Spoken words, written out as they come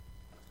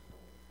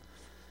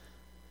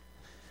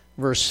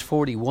verse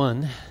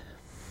 41.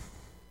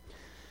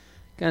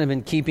 Kind of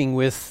in keeping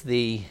with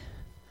the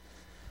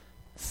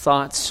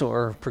thoughts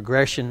or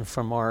progression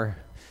from our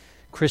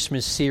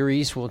Christmas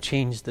series, we'll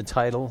change the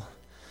title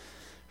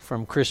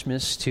from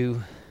Christmas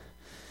to,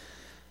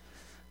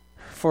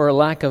 for a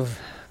lack of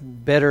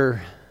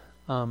better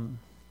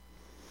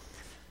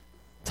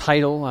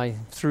title, I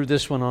threw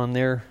this one on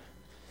there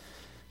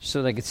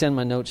so that I could send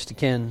my notes to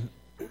Ken.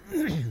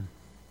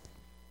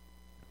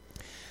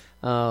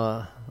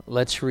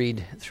 Let's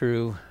read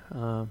through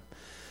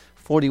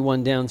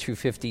 41 down through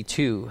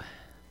 52.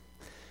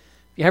 If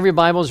you have your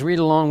Bibles, read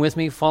along with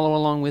me, follow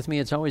along with me.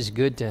 It's always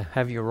good to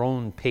have your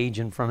own page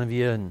in front of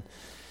you, and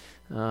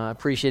I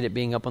appreciate it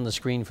being up on the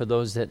screen for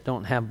those that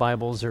don't have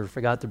Bibles or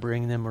forgot to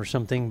bring them or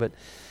something, but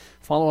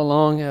follow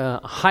along.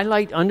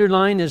 Highlight,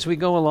 underline as we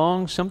go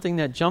along, something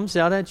that jumps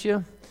out at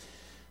you.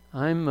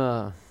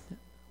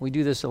 We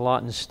do this a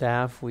lot in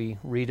staff. We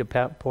read a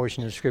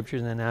portion of Scripture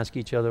and then ask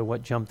each other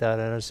what jumped out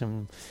at us,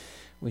 and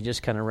we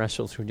just kind of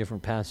wrestle through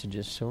different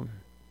passages. So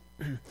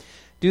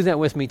do that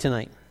with me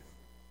tonight.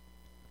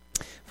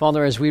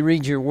 Father, as we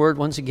read your word,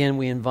 once again,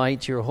 we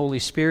invite your Holy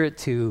Spirit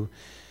to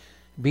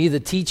be the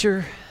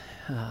teacher.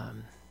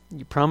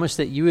 You promised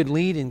that you would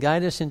lead and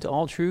guide us into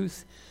all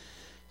truth.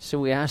 So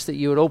we ask that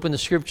you would open the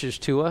Scriptures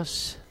to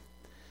us,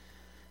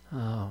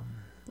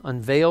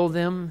 unveil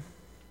them,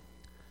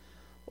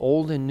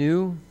 old and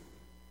new.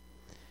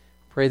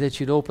 Pray that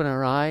you'd open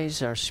our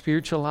eyes, our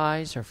spiritual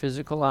eyes, our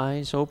physical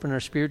eyes. Open our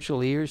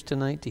spiritual ears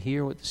tonight to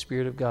hear what the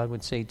Spirit of God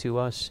would say to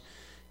us,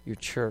 your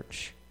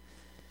church.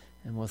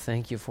 And we'll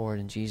thank you for it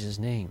in Jesus'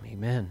 name.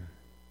 Amen.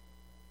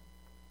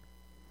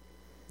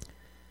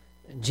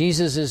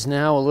 Jesus is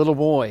now a little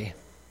boy.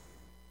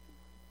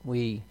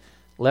 We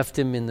left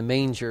him in the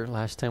manger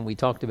last time we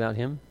talked about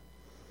him.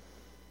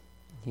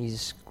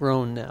 He's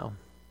grown now.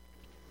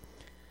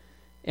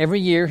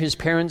 Every year, his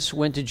parents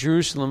went to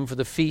Jerusalem for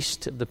the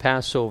feast of the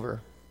Passover.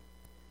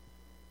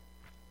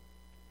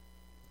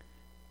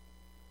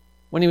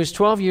 When he was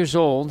 12 years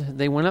old,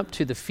 they went up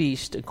to the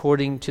feast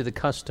according to the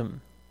custom.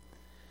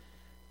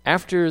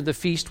 After the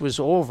feast was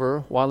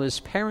over, while his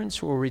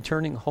parents were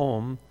returning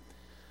home,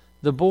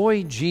 the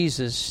boy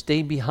Jesus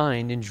stayed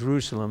behind in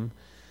Jerusalem,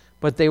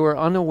 but they were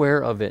unaware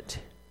of it.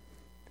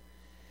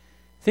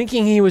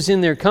 Thinking he was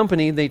in their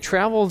company, they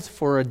traveled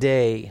for a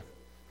day.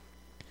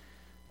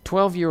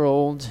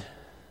 12-year-old,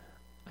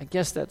 I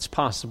guess that's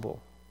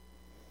possible.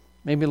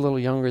 Maybe a little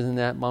younger than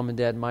that. Mom and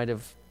Dad might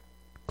have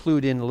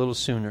clued in a little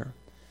sooner.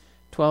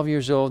 12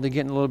 years old, they're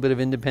getting a little bit of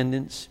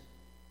independence,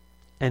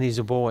 and he's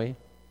a boy.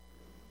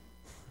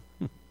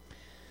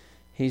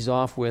 He's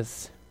off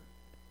with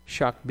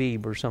Shock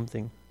Beeb or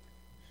something.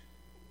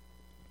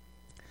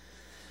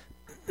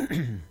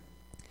 Then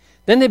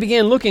they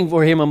began looking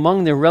for him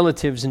among their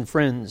relatives and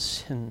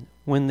friends, and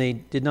when they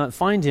did not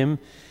find him,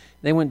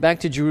 they went back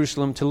to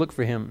Jerusalem to look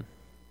for him.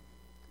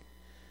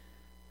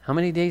 How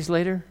many days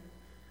later?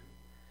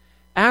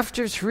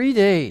 After 3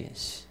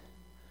 days.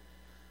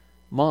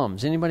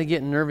 Moms, anybody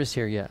getting nervous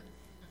here yet?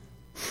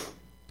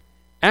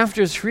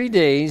 After 3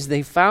 days,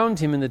 they found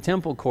him in the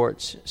temple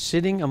courts,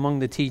 sitting among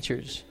the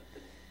teachers,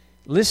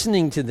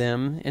 listening to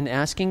them and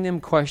asking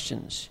them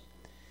questions.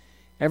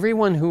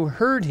 Everyone who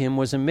heard him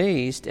was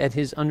amazed at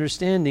his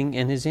understanding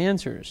and his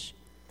answers.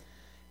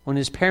 When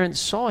his parents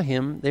saw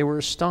him, they were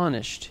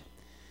astonished.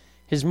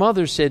 His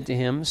mother said to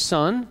him,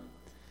 "Son,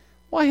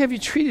 why have you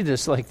treated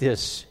us like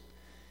this?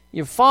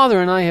 Your father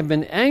and I have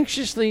been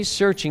anxiously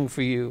searching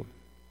for you."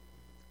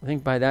 I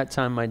think by that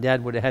time my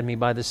dad would have had me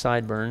by the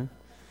sideburn.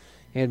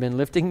 He had been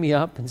lifting me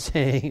up and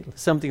saying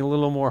something a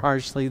little more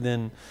harshly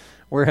than,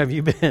 "Where have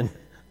you been?"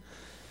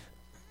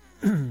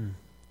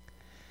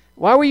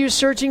 "Why were you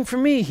searching for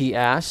me?" he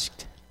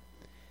asked.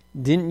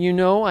 "Didn't you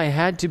know I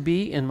had to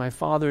be in my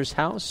father's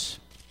house?"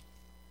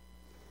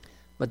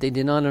 But they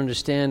did not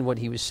understand what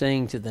he was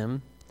saying to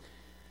them.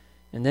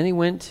 And then he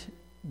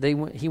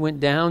went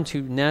down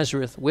to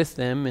Nazareth with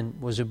them and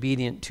was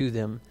obedient to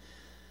them.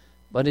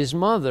 But his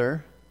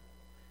mother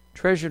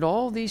treasured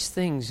all these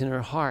things in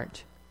her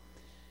heart.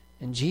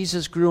 And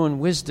Jesus grew in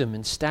wisdom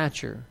and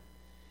stature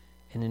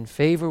and in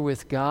favor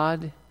with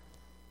God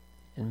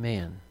and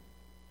man.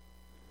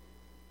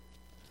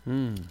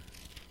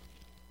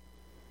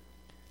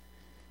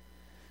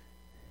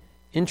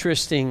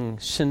 Interesting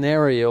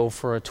scenario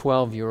for a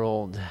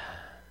 12-year-old.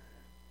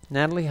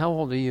 Natalie, how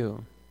old are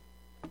you?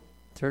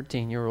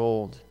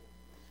 13-year-old.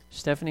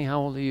 Stephanie, how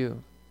old are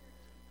you?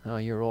 Oh,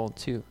 you're old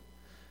too.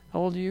 How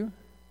old are you?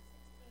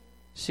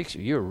 6.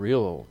 You're real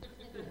old.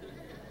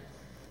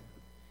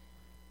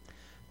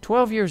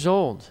 12 years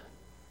old.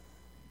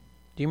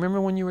 Do you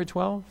remember when you were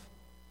 12?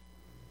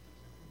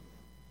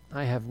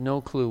 I have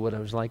no clue what I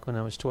was like when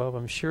I was 12.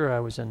 I'm sure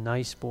I was a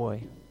nice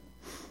boy.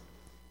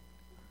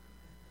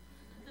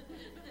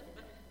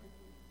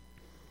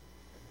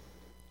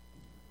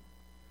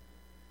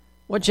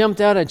 What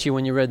jumped out at you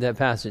when you read that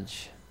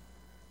passage?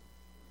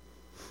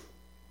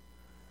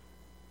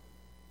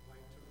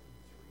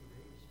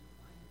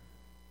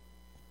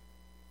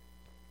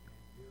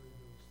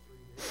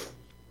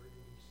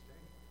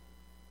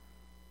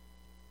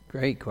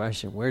 Great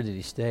question. Where did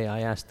he stay? I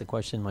asked the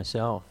question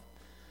myself.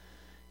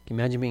 Can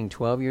you imagine being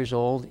 12 years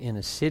old in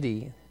a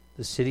city,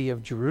 the city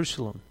of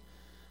Jerusalem?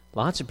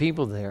 Lots of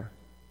people there.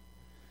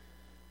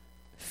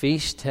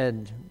 Feast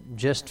had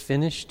just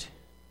finished.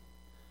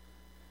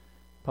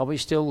 Probably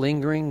still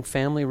lingering,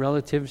 family,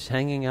 relatives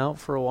hanging out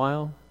for a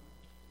while.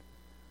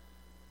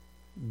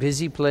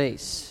 Busy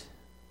place.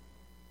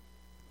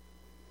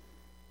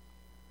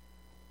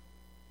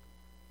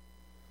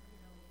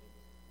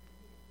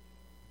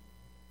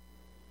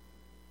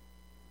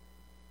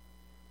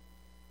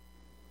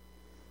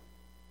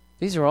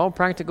 These are all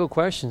practical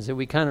questions that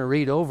we kind of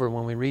read over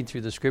when we read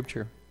through the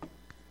Scripture.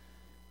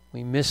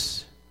 We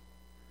miss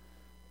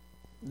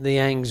the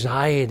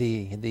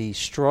anxiety, the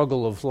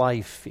struggle of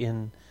life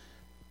in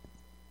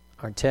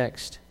our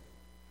text.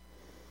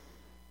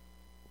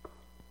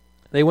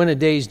 They went a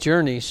day's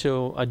journey,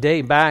 so a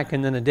day back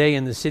and then a day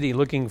in the city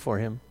looking for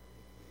him.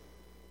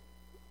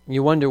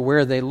 You wonder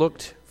where they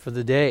looked for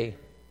the day.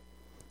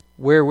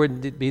 Where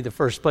would it be the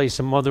first place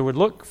a mother would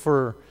look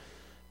for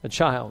a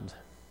child?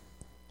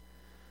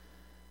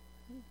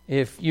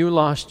 If you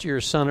lost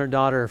your son or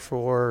daughter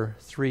for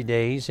 3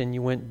 days and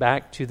you went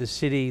back to the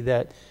city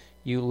that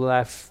you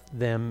left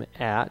them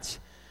at,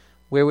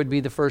 where would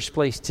be the first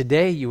place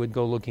today you would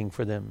go looking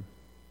for them?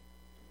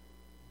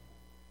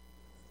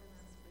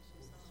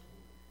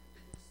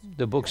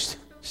 The books,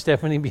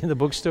 Stephanie, be in the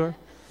bookstore?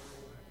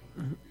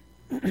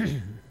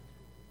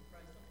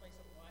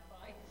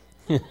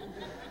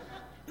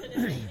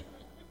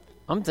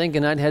 I'm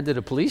thinking I'd head to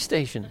the police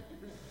station.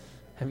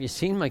 Have you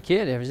seen my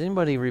kid? Has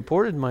anybody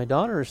reported my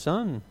daughter or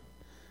son?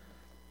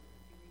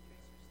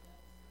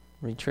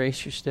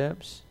 Retrace your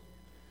steps.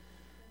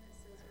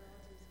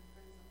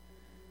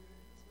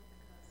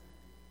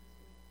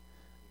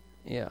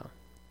 Yeah.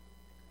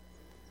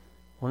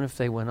 Wonder if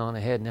they went on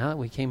ahead. Now that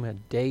we came a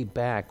day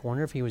back,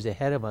 wonder if he was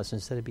ahead of us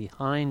instead of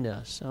behind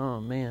us.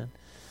 Oh, man. I'm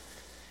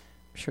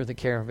sure the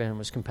caravan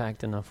was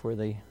compact enough where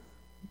they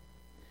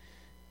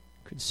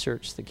could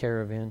search the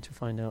caravan to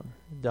find out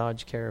the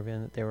Dodge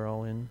Caravan that they were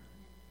all in.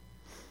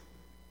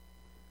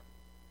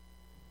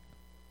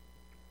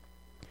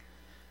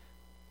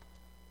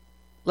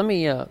 Let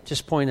me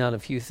just point out a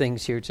few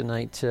things here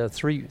tonight,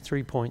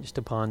 three points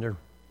to ponder.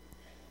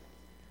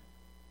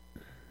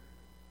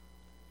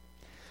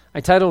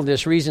 I titled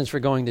this Reasons for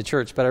Going to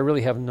Church, but I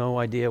really have no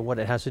idea what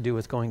it has to do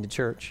with going to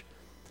church.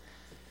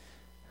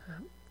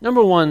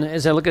 Number one,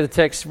 as I look at the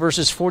text,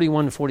 verses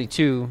 41 and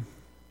 42,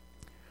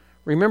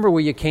 remember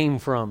where you came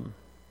from.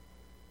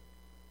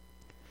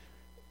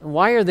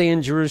 Why are they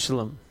in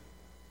Jerusalem?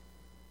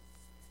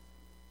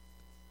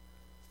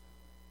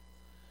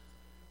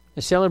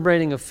 They're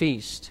celebrating a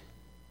feast.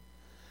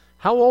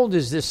 How old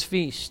is this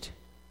feast?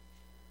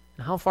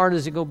 And how far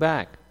does it go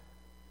back?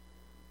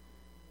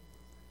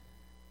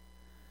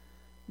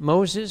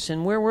 Moses,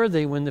 and where were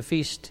they when the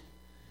feast?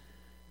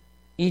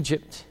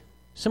 Egypt.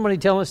 Somebody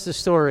tell us the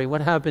story.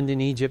 What happened in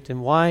Egypt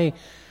and why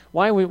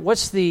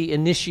what's the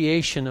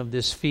initiation of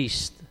this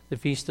feast, the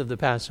feast of the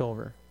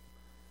Passover?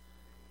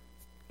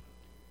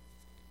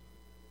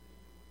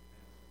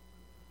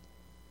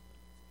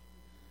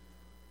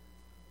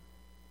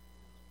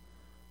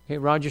 Okay,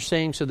 Roger's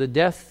saying, so the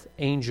death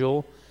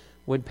angel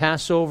would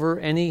pass over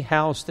any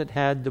house that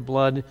had the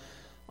blood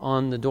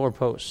on the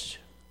doorposts.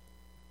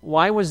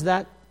 Why was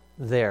that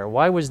there?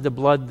 Why was the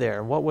blood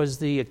there? What was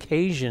the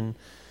occasion?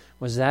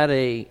 Was that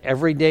a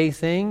everyday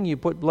thing? You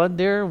put blood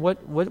there?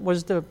 What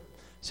was the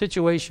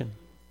situation?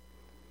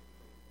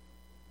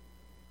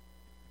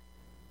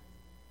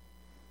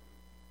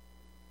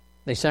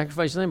 They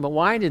sacrificed them, but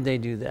why did they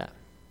do that?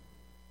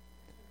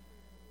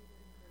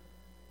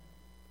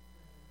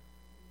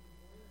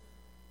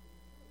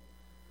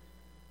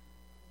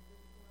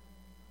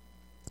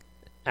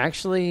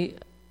 Actually,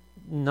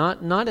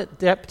 not at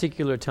that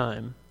particular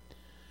time.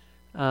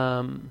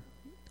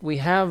 We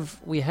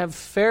have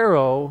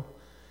Pharaoh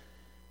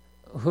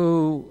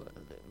who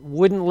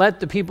wouldn't let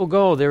the people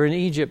go. They're in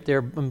Egypt. They're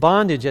in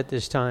bondage at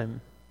this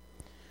time.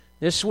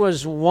 This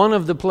was one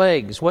of the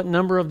plagues. What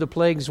number of the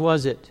plagues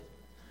was it?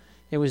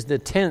 It was the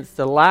 10th,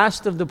 the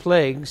last of the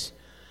plagues,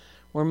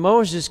 where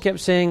Moses kept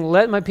saying,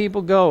 let my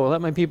people go,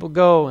 let my people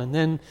go. And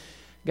then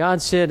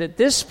God said, at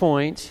this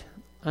point,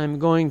 I'm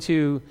going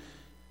to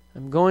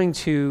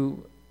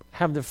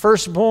have the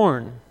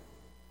firstborn.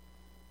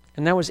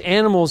 And that was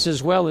animals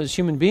as well as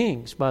human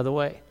beings, by the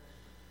way.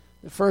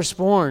 The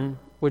firstborn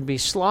would be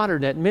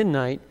slaughtered at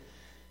midnight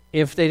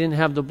if they didn't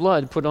have the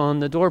blood put on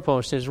the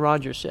doorpost, as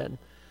Roger said.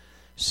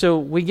 So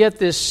we get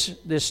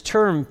this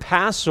term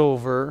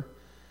Passover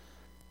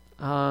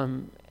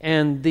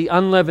and the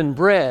unleavened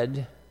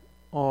bread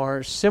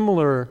are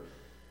similar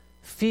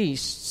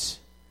feasts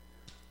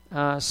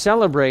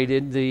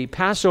celebrated. The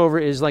Passover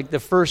is like the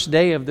first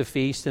day of the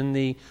feast, and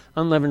the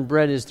unleavened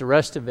bread is the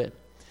rest of it.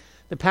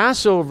 The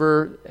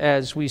Passover,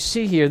 as we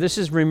see here, this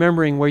is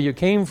remembering where you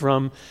came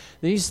from.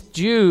 These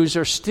Jews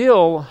are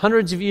still,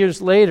 hundreds of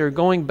years later,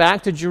 going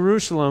back to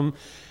Jerusalem,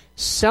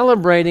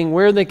 celebrating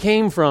where they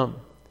came from.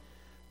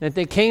 that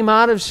they came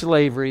out of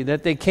slavery,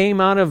 that they came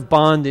out of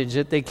bondage,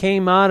 that they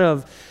came out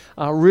of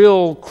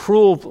real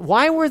cruel.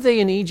 Why were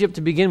they in Egypt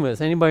to begin with?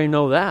 Anybody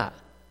know that?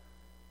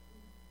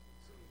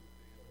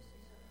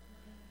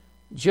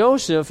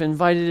 Joseph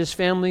invited his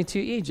family to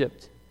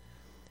Egypt.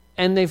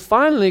 And they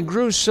finally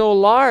grew so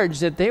large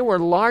that they were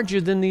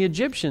larger than the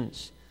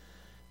Egyptians.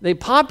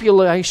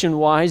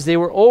 Population-wise, they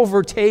were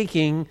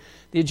overtaking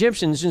the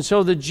Egyptians. And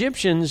so the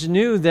Egyptians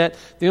knew that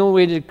the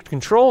only way to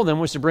control them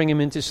was to bring them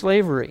into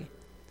slavery.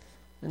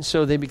 And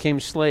so they became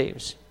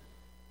slaves.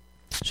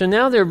 So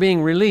now they're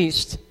being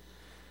released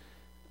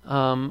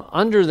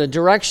under the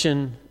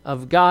direction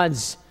of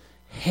God's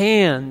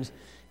hand,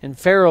 and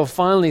Pharaoh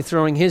finally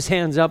throwing his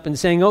hands up and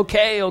saying,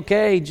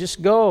 okay,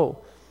 just go.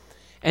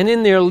 And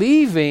in their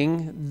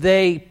leaving,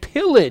 they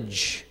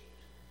pillage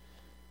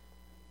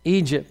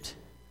Egypt.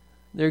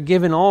 They're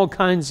given all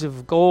kinds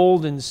of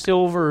gold and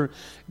silver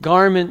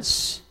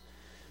garments.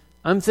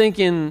 I'm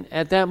thinking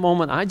at that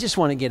moment, I just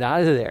want to get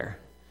out of there.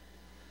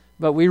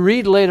 But we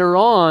read later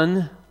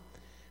on,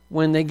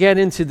 when they get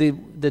into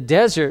the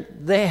desert,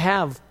 they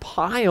have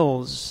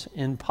piles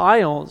and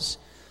piles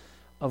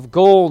of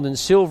gold and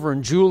silver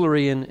and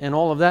jewelry and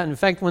all of that. In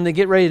fact, when they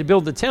get ready to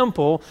build the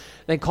temple,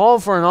 they call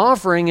for an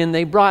offering, and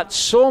they brought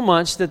so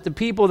much that the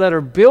people that are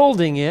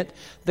building it,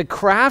 the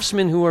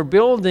craftsmen who are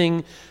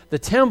building the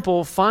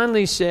temple,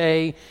 finally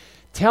say,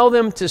 tell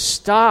them to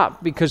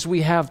stop because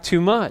we have too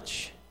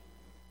much.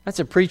 That's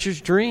a preacher's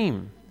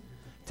dream.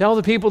 Tell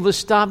the people to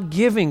stop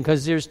giving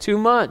because there's too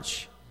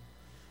much.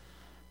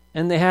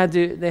 And they had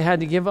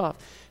to give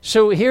up.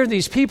 So here are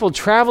these people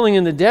traveling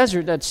in the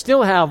desert that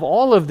still have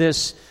all of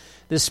this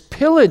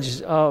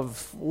pillage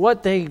of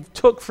what they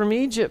took from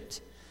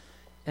Egypt.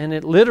 And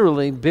it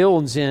literally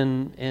builds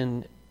in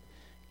and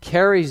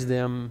carries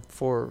them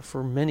for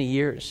many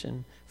years,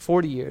 and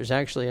 40 years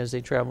actually, as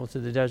they travel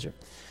through the desert.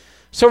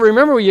 So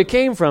remember where you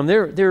came from.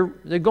 They're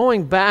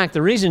going back.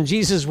 The reason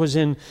Jesus was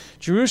in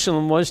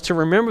Jerusalem was to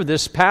remember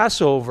this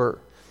Passover.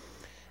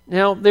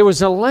 Now, there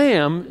was a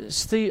lamb.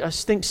 I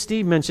think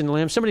Steve mentioned the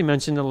lamb. Somebody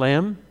mentioned the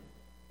lamb.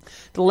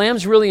 The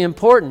lamb's really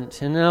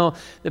important. And now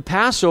the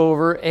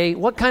Passover,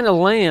 what kind of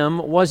lamb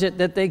was it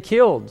that they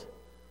killed?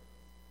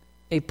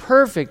 A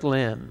perfect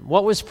lamb.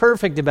 What was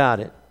perfect about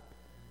it?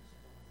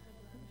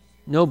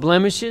 No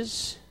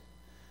blemishes.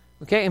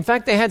 Okay, in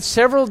fact, they had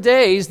several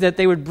days that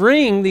they would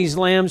bring these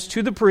lambs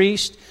to the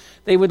priest.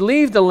 They would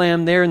leave the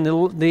lamb there, and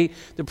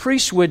the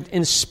priest would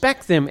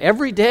inspect them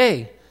every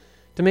day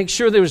to make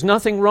sure there was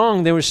nothing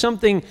wrong. There was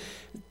something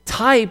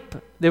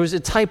there was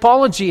a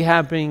typology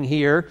happening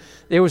here.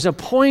 There was a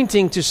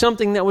pointing to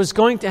something that was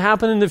going to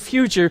happen in the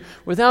future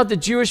without the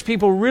Jewish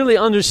people really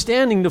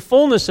understanding the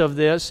fullness of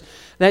this,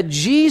 that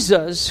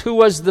Jesus, who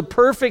was the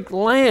perfect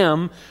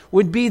lamb,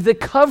 would be the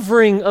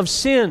covering of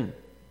sin.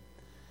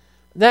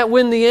 That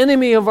when the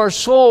enemy of our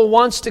soul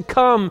wants to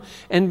come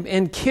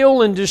and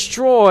kill and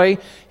destroy,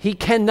 he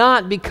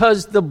cannot,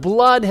 because the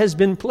blood has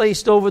been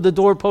placed over the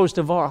doorpost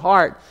of our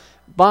heart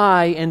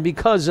by and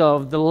because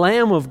of the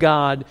Lamb of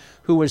God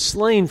who was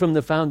slain from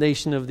the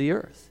foundation of the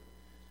earth.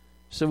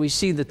 So we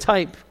see the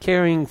type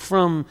carrying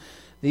from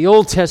the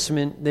Old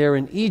Testament there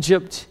in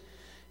Egypt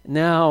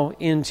now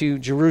into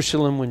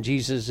Jerusalem when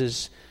Jesus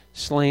is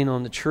slain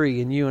on the tree.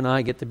 And you and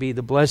I get to be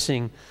the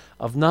blessing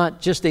of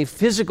not just a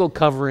physical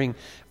covering,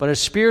 but a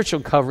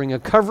spiritual covering, a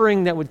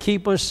covering that would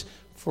keep us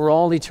for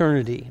all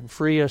eternity and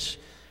free us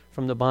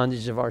from the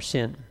bondage of our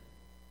sin.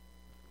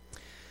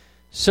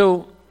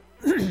 So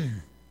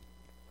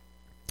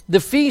the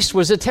feast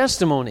was a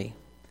testimony.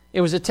 It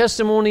was a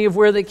testimony of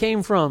where they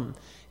came from.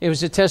 It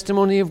was a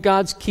testimony of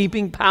God's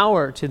keeping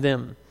power to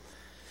them.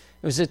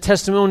 It was a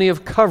testimony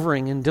of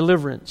covering and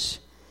deliverance.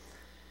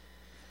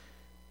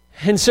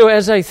 And so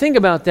as I think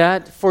about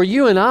that, for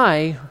you and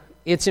I,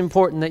 it's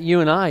important that you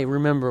and I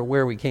remember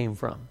where we came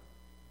from.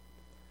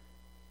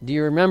 Do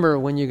you remember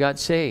when you got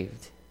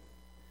saved?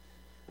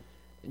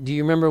 Do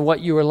you remember what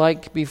you were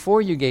like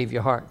before you gave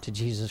your heart to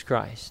Jesus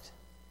Christ?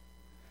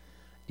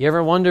 You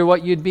ever wonder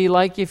what you'd be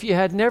like if you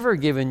had never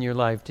given your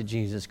life to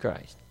Jesus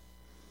Christ?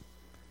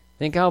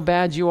 Think how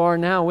bad you are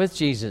now with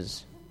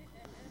Jesus.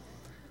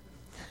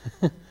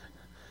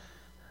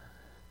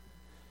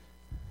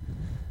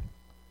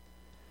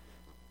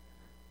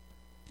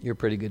 You're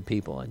pretty good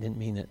people. I didn't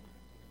mean it.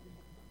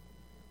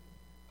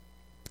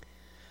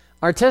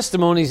 Our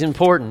testimony is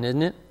important,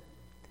 isn't it?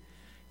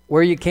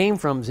 Where you came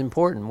from is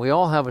important. We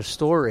all have a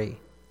story.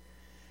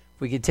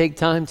 If we could take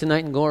time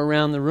tonight and go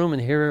around the room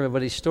and hear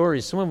everybody's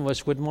stories, some of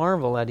us would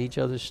marvel at each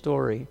other's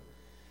story.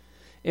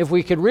 If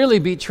we could really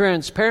be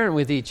transparent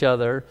with each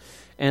other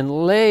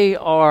and lay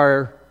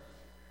our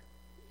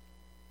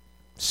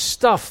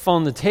stuff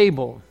on the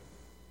table,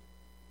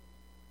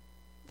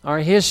 our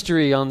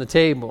history on the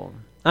table,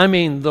 I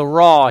mean the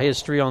raw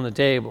history on the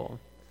table.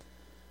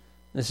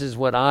 This is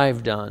what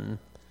I've done.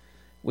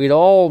 We'd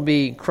all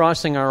be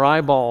crossing our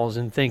eyeballs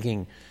and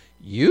thinking,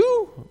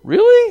 you?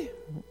 Really?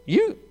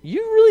 You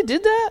really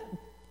did that?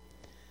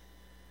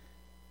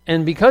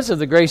 And because of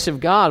the grace of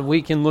God,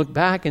 we can look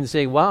back and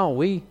say, wow,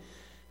 we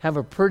have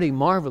a pretty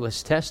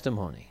marvelous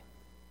testimony.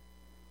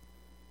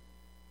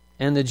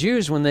 And the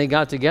Jews, when they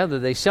got together,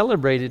 they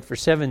celebrated for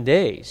 7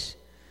 days.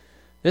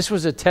 This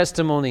was a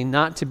testimony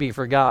not to be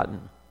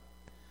forgotten.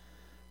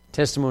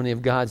 Testimony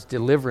of God's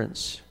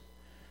deliverance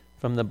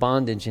from the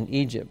bondage in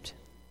Egypt.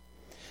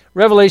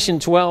 Revelation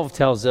 12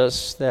 tells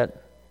us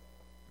that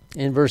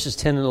in verses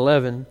 10 and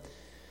 11,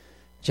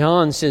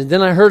 John says,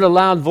 "Then I heard a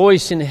loud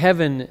voice in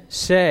heaven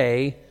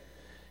say,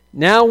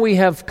 Now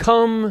have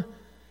come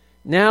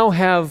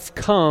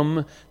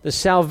the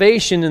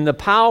salvation and the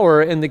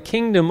power and the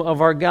kingdom of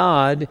our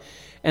God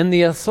and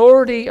the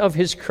authority of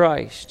his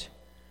Christ.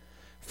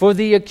 For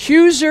the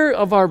accuser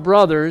of our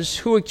brothers,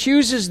 who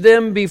accuses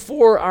them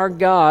before our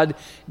God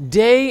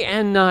day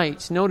and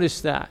night,"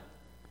 notice that.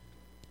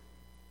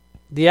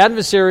 The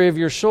adversary of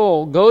your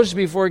soul goes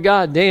before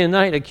God day and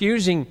night,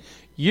 accusing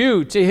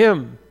you to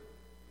him.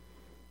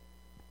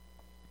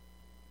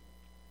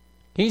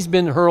 He's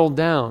been hurled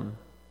down.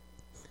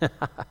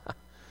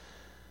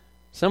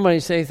 Somebody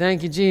say,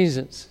 "Thank you,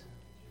 Jesus."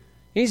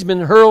 He's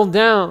been hurled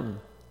down.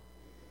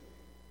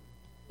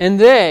 And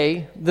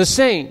they, the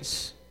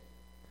saints,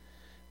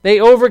 they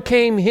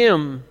overcame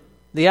him,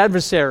 the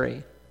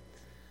adversary,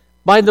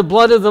 by the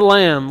blood of the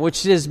Lamb,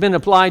 which has been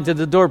applied to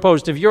the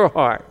doorpost of your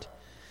heart,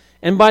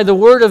 and by the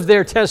word of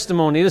their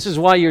testimony. This is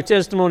why your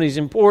testimony is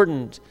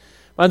important.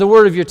 By the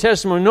word of your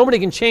testimony. Nobody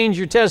can change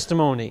your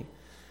testimony.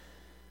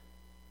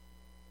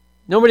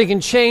 Nobody can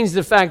change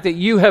the fact that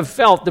you have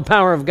felt the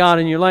power of God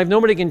in your life.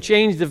 Nobody can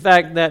change the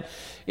fact that,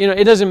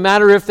 it doesn't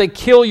matter if they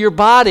kill your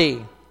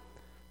body.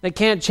 They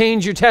can't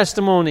change your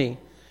testimony.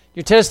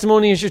 Your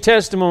testimony is your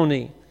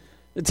testimony.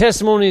 The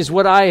testimony is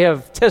what I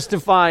have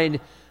testified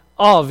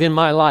of in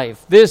my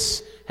life.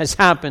 This has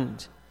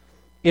happened.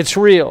 It's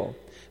real.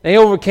 They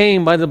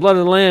overcame by the blood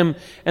of the Lamb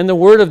and the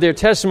word of their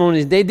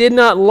testimonies. They did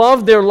not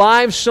love their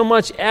lives so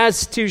much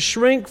as to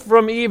shrink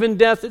from even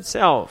death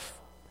itself.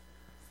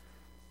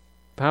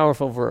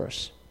 Powerful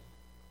verse.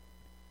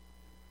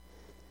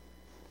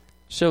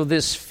 So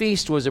this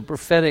feast was a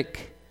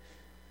prophetic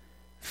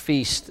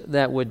feast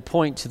that would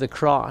point to the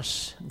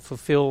cross,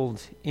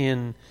 fulfilled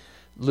in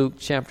Luke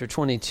chapter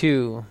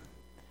 22,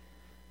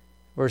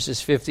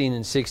 verses 15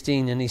 and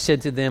 16. And he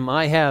said to them,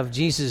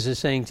 Jesus is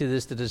saying to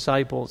the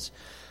disciples,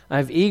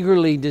 "I've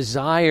eagerly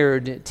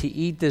desired to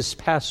eat this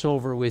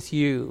Passover with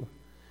you."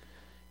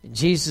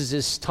 Jesus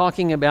is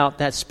talking about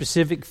that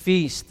specific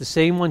feast, the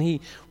same one he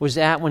was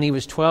at when he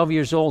was 12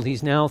 years old.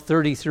 He's now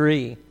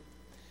 33.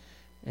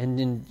 And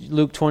in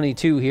Luke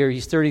 22 here,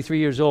 he's 33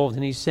 years old,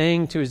 and he's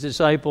saying to his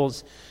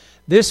disciples,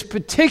 this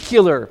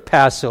particular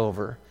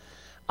Passover,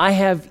 I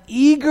have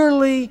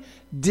eagerly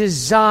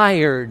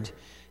desired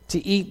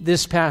to eat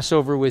this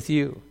Passover with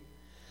you.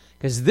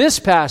 Because this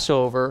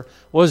Passover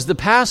was the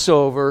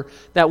Passover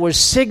that was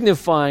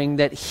signifying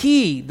that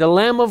he, the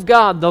Lamb of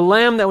God, the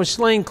Lamb that was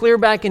slain clear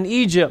back in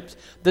Egypt,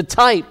 the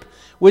type,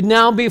 would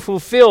now be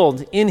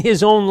fulfilled in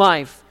his own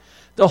life.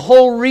 The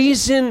whole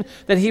reason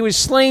that he was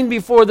slain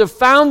before the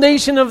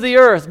foundation of the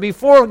earth,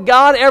 before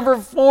God ever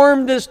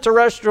formed this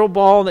terrestrial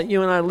ball that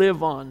you and I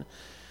live on.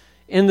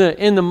 In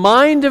the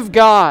mind of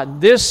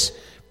God, this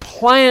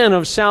plan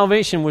of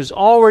salvation was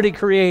already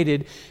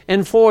created,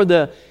 and for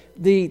the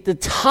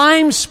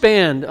time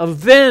span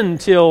of then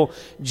till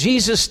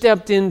Jesus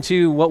stepped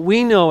into what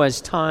we know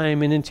as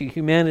time and into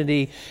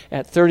humanity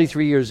at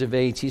 33 years of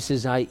age, he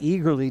says, I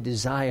eagerly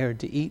desired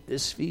to eat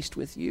this feast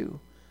with you.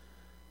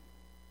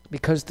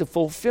 Because the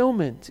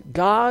fulfillment,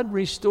 God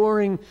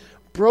restoring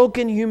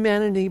broken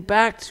humanity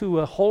back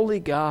to a holy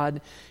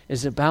God,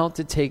 is about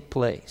to take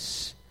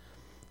place.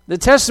 The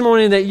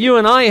testimony that you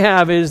and I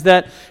have is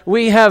that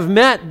we have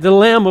met the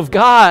Lamb of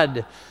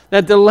God,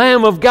 that the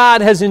Lamb of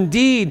God has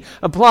indeed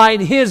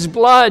applied His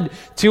blood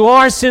to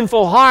our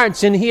sinful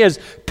hearts, and He has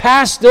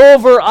passed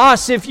over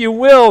us, if you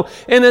will,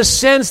 in a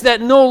sense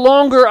that no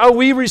longer are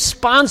we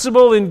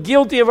responsible and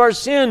guilty of our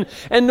sin,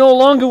 and no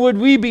longer would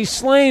we be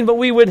slain, but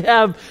we would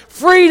have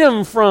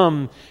freedom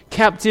from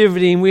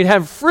captivity, and we'd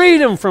have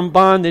freedom from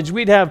bondage.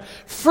 We'd have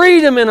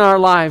freedom in our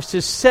lives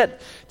to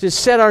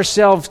set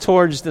ourselves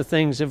towards the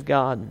things of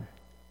God.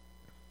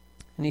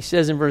 And he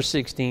says in verse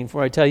 16,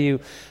 for I tell you,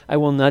 I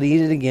will not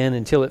eat it again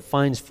until it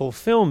finds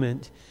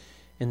fulfillment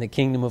in the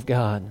kingdom of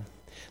God.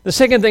 The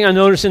second thing I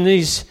notice in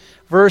these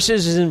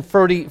verses is in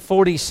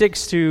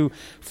 46 to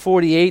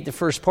 48, the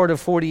first part of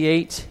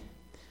 48.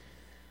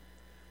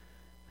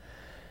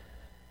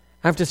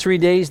 After 3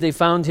 days, they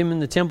found him in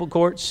the temple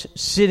courts,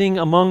 sitting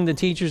among the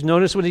teachers.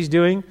 Notice what he's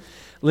doing.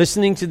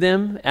 Listening to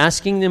them,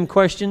 asking them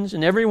questions,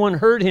 and everyone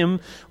heard him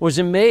was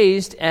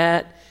amazed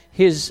at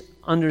his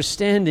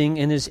understanding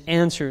and his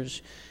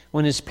answers.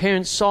 When his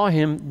parents saw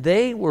him,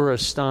 they were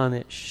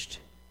astonished.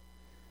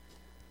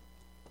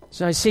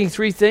 So I see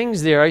three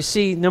things there. I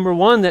see, number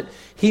one, that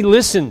he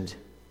listened.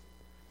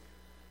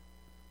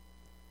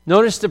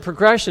 Notice the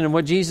progression of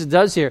what Jesus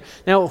does here.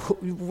 Now,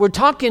 we're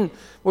talking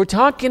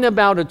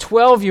about a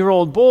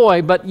 12-year-old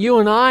boy, but you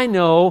and I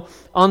know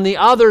on the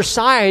other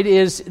side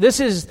this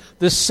is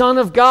the Son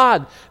of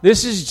God.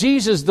 This is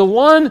Jesus, the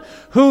one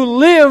who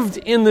lived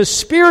in the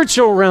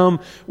spiritual realm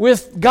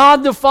with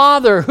God the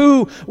Father,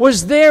 who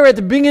was there at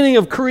the beginning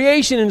of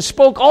creation and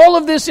spoke all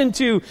of this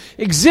into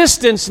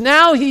existence.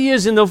 Now he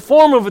is in the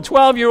form of a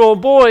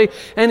 12-year-old boy,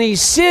 and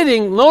he's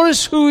sitting.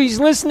 Notice who he's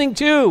listening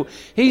to.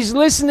 He's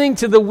listening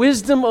to the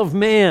wisdom of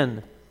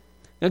man.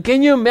 Now,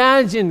 can you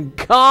imagine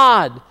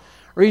God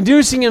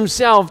reducing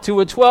himself to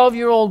a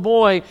 12-year-old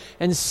boy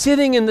and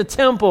sitting in the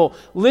temple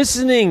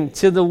listening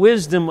to the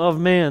wisdom of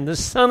man, the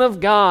Son of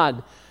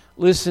God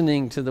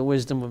listening to the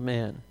wisdom of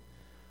man?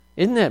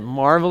 Isn't that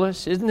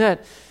marvelous? Isn't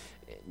that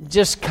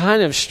just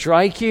kind of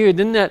strike you?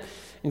 Isn't that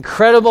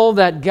incredible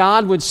that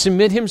God would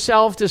submit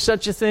himself to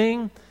such a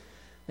thing?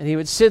 And he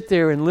would sit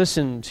there and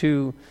listen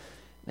to...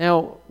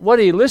 Now, what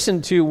he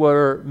listened to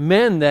were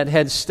men that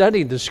had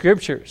studied the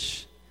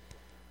Scriptures.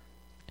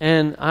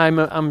 And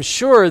I'm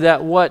sure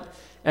that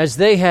as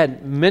they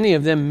had, many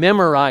of them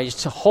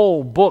memorized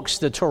whole books.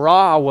 The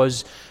Torah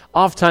was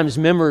oftentimes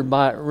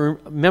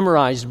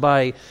memorized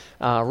by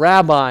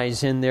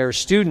rabbis and their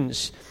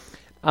students.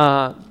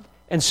 And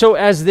so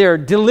as they're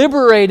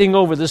deliberating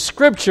over the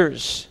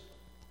Scriptures,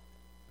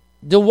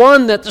 the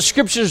one that the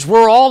Scriptures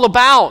were all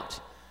about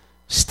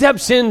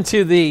steps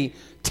into the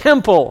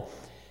temple,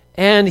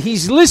 and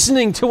he's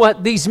listening to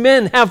what these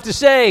men have to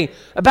say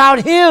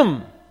about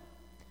him.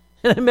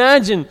 And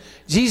imagine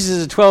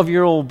Jesus, a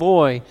 12-year-old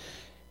boy,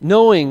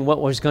 knowing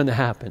what was going to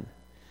happen,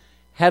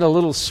 had a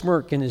little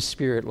smirk in his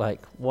spirit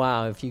like,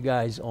 wow, if you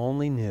guys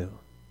only knew.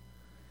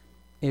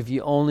 If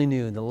you only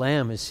knew, the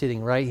Lamb is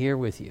sitting right here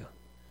with you.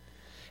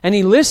 And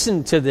he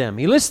listened to them.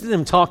 He listened to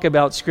them talk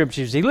about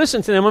Scriptures. He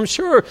listened to them. I'm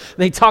sure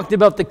they talked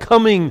about the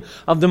coming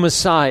of the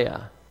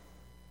Messiah.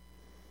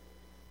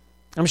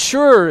 I'm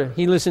sure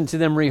he listened to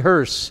them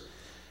rehearse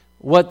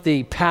what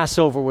the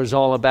Passover was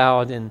all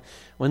about. And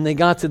when they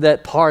got to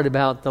that part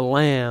about the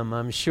lamb,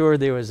 I'm sure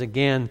there was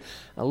again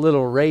a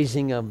little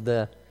raising of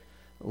the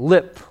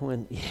lip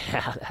when,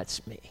 yeah,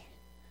 that's me.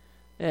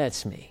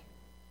 That's me.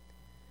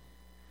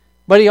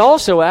 But he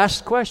also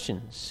asked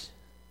questions.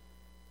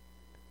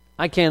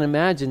 I can't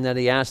imagine that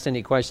he asked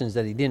any questions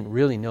that he didn't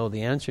really know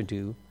the answer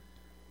to.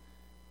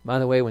 By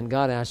the way, when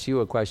God asks you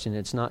a question,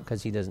 it's not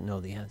because he doesn't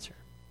know the answer.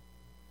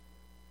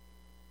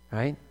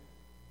 Right?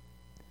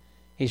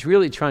 He's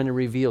really trying to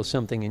reveal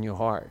something in your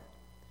heart.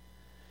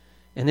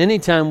 And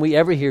anytime we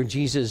ever hear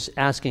Jesus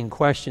asking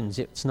questions,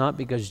 it's not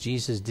because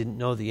Jesus didn't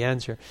know the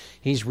answer.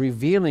 He's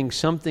revealing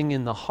something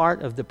in the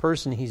heart of the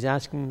person he's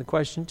asking the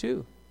question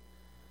to.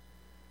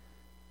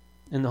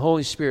 And the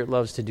Holy Spirit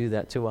loves to do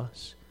that to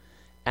us.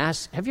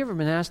 Have you ever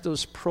been asked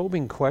those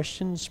probing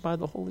questions by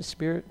the Holy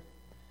Spirit?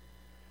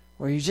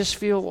 Where you just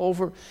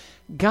feel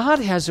God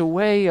has a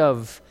way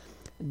of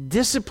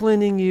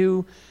disciplining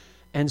you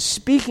and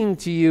speaking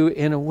to you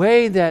in a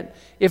way that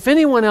if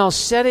anyone else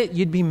said it,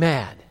 you'd be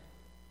mad.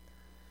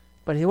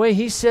 But the way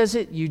he says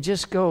it, you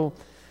just go,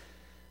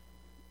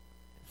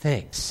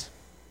 thanks.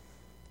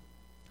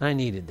 I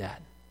needed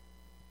that.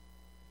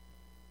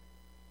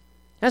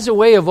 That's a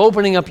way of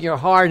opening up your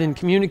heart and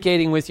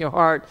communicating with your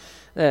heart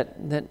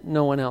that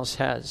no one else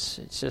has.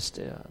 It's just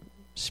a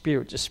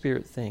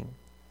spirit-to-spirit thing.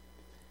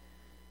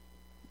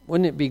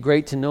 Wouldn't it be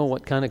great to know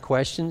what kind of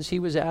questions he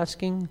was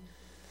asking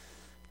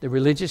the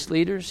religious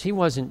leaders? He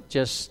wasn't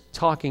just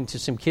talking to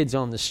some kids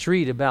on the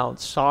street about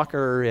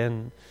soccer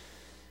and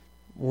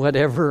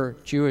whatever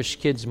Jewish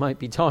kids might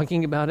be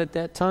talking about at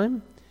that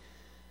time.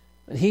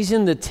 But he's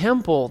in the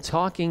temple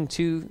talking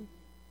to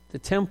the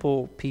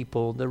temple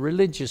people, the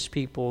religious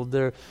people,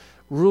 the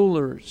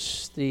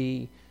rulers,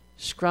 the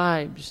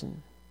scribes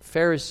and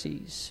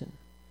Pharisees and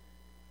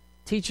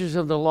teachers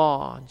of the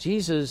law.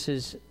 Jesus,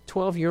 his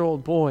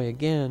 12-year-old boy,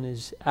 again,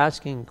 is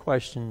asking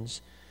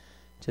questions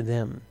to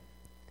them.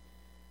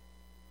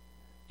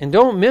 And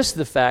don't miss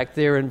the fact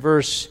there in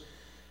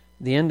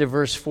the end of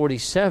verse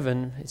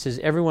 47, it says,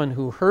 everyone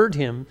who heard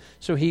him,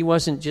 so he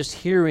wasn't just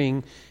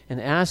hearing and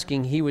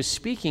asking, he was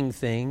speaking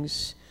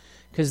things,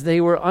 because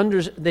they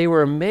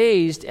were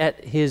amazed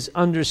at his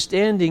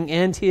understanding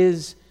and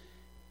his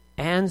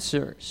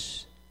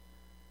answers.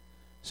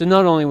 So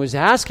not only was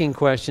asking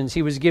questions,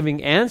 he was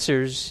giving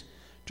answers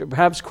to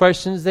perhaps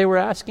questions they were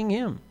asking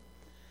him,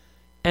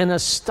 and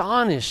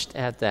astonished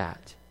at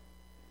that.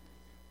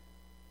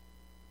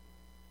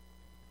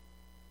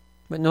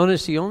 But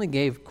notice he only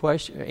gave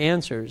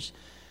answers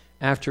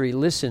after he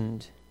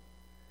listened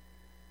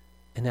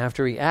and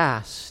after he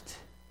asked.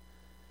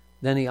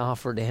 Then he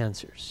offered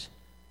answers.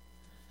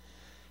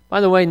 By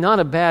the way, not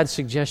a bad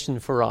suggestion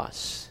for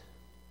us.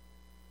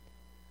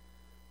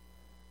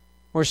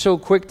 We're so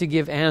quick to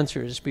give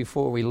answers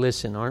before we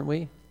listen, aren't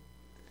we?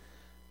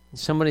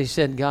 Somebody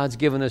said God's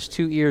given us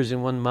 2 ears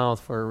and 1 mouth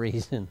for a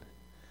reason.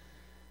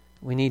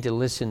 We need to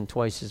listen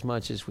twice as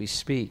much as we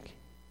speak.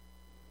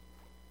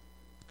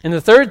 And the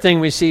third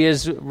thing we see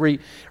is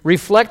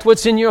reflect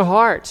what's in your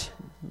heart.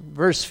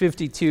 Verse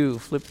 52,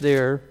 flip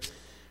there.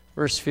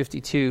 Verse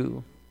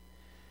 52.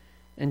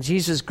 And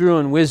Jesus grew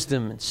in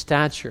wisdom and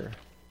stature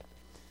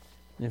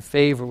and in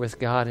favor with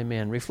God and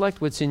man.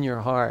 Reflect what's in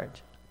your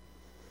heart.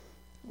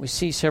 We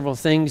see several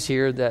things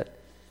here that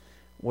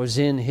was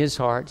in his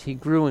heart. He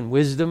grew in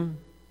wisdom.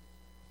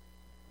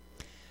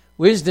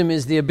 Wisdom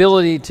is the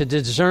ability to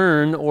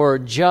discern or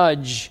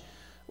judge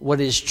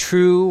what is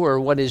true or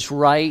what is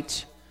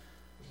right,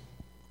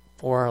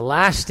 or a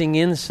lasting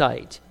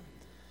insight.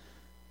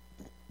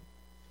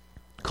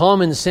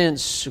 Common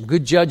sense,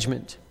 good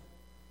judgment.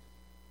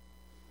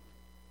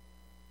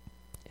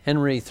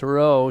 Henry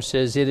Thoreau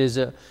says it is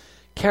a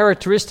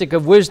characteristic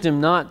of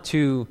wisdom not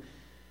to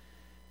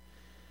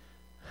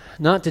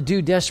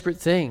do desperate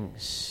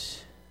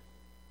things.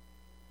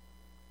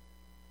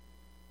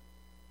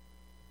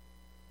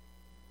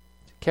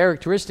 It's a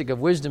characteristic of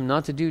wisdom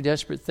not to do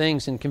desperate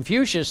things. And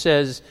Confucius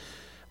says,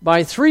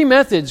 by 3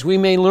 methods we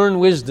may learn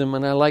wisdom.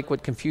 And I like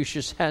what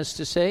Confucius has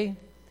to say,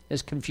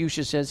 as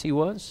Confucius as he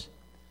was.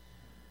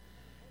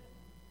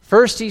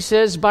 First, he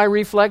says, by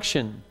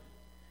reflection,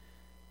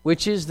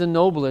 which is the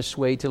noblest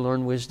way to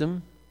learn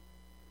wisdom.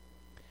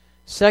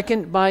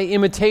 Second, by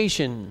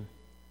imitation,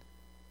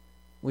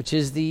 which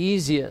is the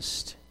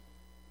easiest.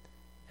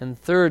 And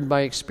third,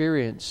 by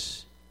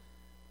experience,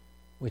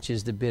 which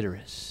is the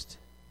bitterest.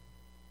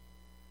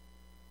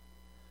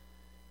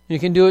 You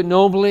can do it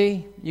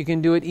nobly, you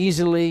can do it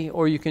easily,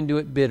 or you can do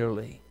it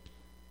bitterly.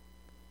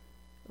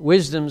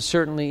 Wisdom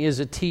certainly is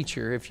a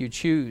teacher if you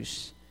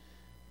choose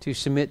to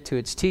submit to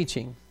its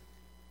teaching.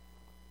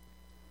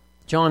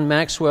 John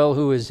Maxwell,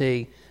 who is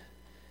a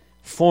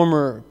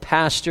former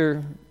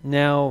pastor,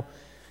 now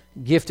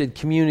gifted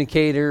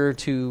communicator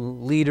to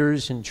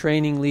leaders and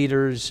training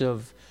leaders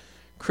of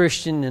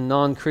Christian and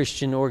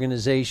non-Christian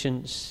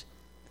organizations,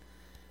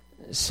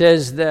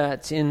 says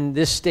that in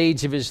this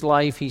stage of his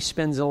life he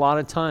spends a lot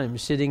of time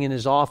sitting in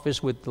his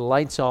office with the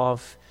lights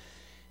off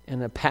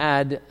and a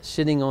pad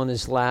sitting on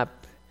his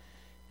lap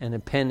and a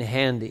pen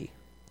handy.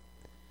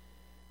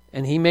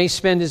 And he may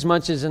spend as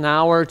much as an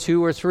hour,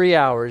 2 or 3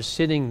 hours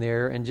sitting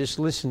there and just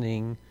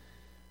listening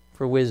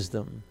for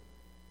wisdom.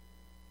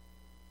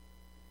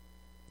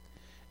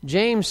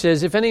 James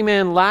says, if any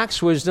man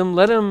lacks wisdom,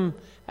 let him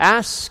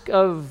ask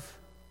of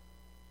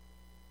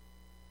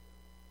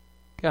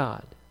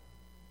God,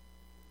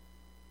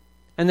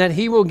 and that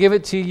he will give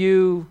it to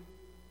you,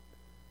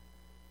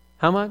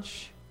 how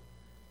much?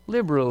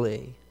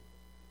 Liberally.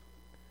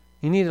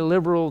 You need a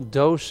liberal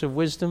dose of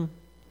wisdom?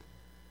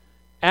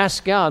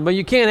 Ask God. But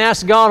you can't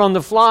ask God on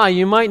the fly.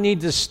 You might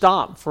need to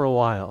stop for a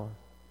while.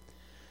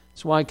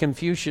 That's why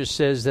Confucius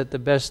says that the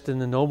best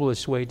and the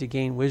noblest way to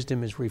gain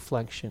wisdom is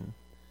reflection.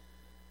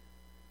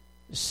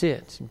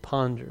 Sit and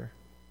ponder.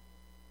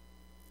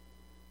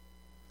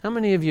 How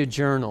many of you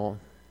journal?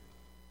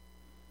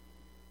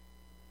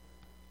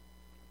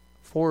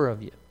 4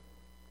 of you.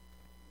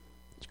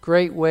 It's a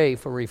great way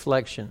for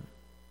reflection.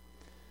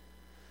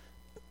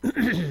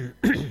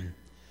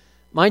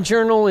 My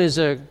journal is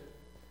a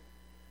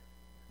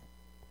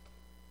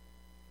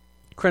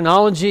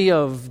chronology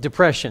of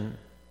depression.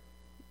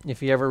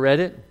 If you ever read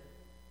it,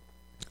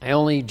 I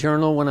only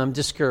journal when I'm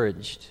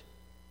discouraged.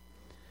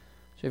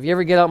 So if you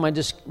ever get out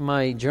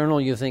my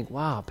journal, you think,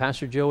 wow,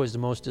 Pastor Joe is the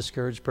most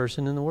discouraged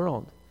person in the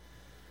world.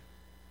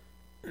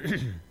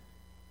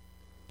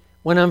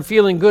 When I'm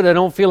feeling good, I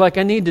don't feel like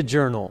I need to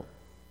journal.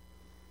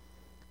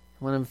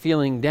 When I'm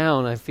feeling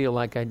down, I feel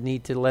like I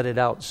need to let it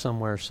out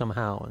somewhere,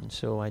 somehow, and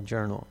so I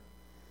journal.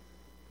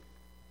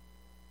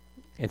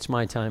 It's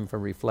my time for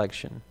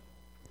reflection.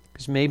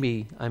 Because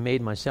maybe I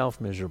made myself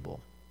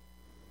miserable.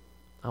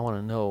 I want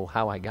to know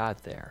how I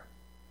got there.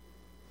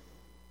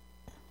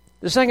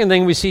 The second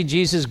thing we see,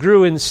 Jesus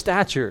grew in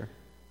stature.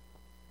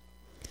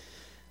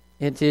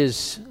 It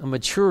is a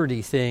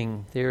maturity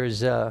thing. There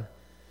is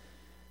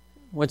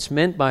what's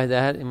meant by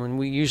that, and when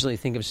we usually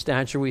think of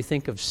stature, we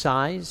think of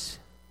size.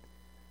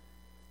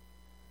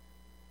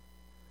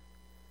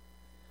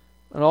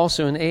 But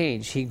also in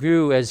age.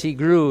 As he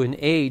grew in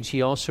age,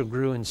 he also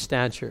grew in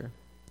stature.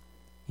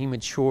 He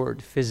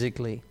matured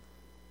physically.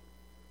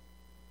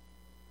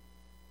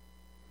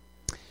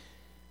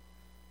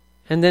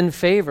 And then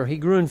favor. He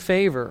grew in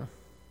favor.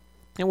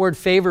 That word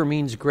favor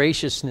means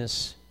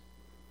graciousness.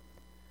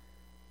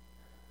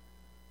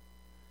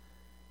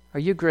 Are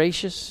you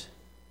gracious?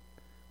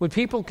 Would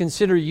people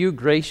consider you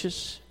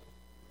gracious?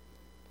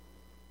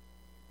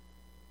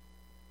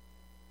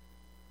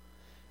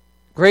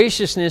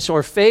 Graciousness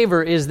or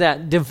favor is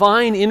that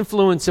divine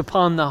influence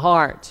upon the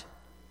heart.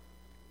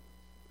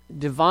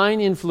 Divine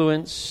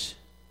influence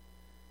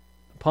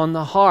upon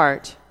the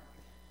heart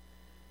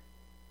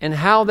and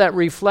how that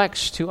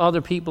reflects to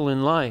other people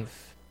in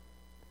life.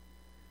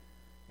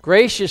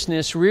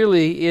 Graciousness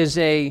really is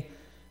a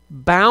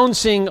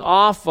bouncing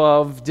off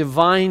of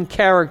divine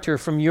character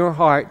from your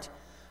heart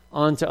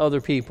onto other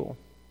people.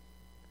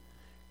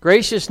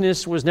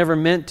 Graciousness was never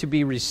meant to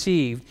be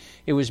received.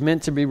 It was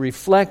meant to be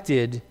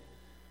reflected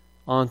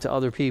onto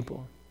other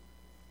people.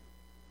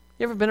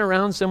 You ever been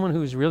around someone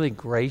who's really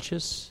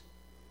gracious?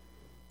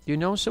 Do you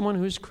know someone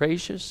who's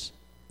gracious?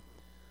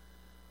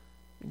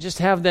 Just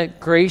have that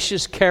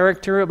gracious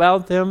character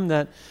about them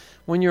that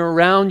when you're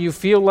around, you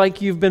feel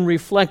like you've been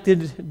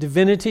reflected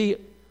divinity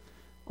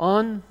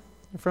on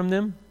from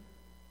them.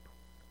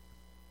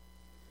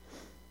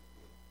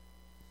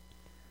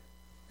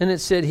 And it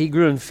said he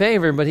grew in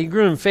favor, but he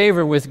grew in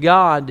favor with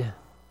God.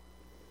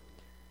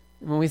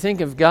 When we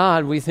think of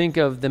God, we think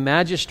of the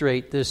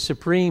magistrate, the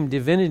supreme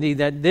divinity,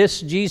 that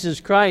this Jesus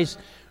Christ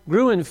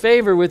grew in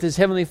favor with his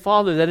heavenly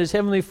Father, that his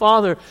heavenly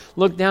Father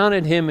looked down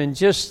at him and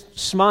just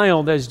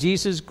smiled as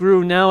Jesus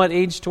grew now at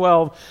age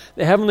 12.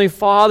 The heavenly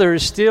Father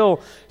is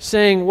still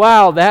saying,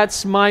 wow,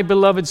 that's my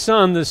beloved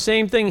Son. The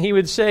same thing he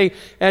would say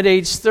at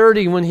age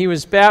 30 when he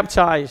was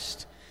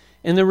baptized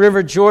in the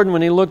River Jordan,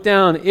 when he looked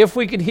down. If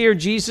we could hear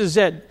Jesus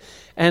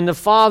and the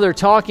Father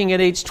talking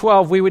at age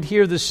 12, we would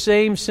hear the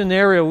same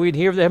scenario. We'd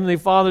hear the Heavenly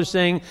Father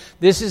saying,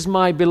 this is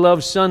my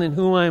beloved Son in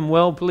whom I am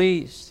well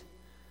pleased.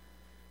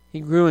 He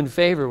grew in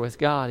favor with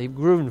God. He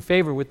grew in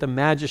favor with the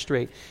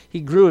magistrate. He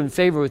grew in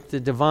favor with the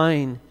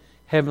divine,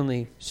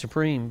 heavenly,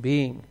 supreme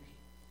being,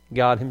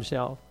 God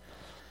himself.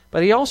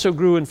 But he also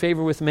grew in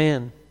favor with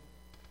man.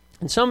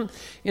 And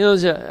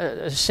there's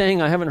a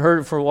saying, I haven't heard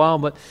it for a while,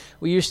 but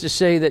we used to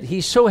say that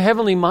he's so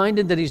heavenly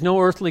minded that he's no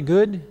earthly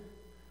good.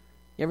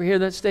 You ever hear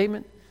that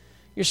statement?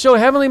 You're so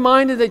heavenly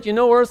minded that you're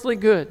no earthly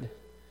good.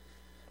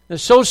 They're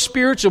so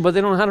spiritual, but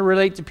they don't know how to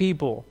relate to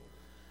people.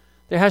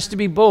 There has to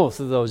be both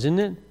of those, isn't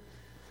it?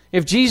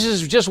 If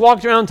Jesus just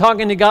walked around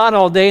talking to God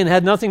all day and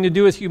had nothing to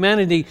do with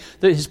humanity,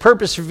 that his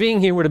purpose for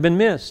being here would have been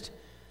missed.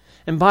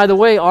 And by the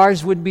way,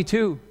 ours would be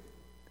too.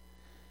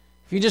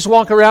 If you just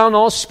walk around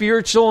all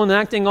spiritual and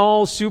acting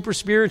all super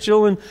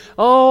spiritual and,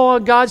 oh,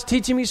 God's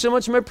teaching me so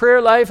much in my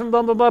prayer life and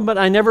blah, blah, blah, but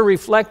I never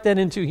reflect that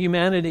into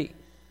humanity,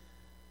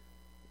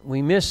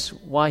 we miss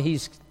why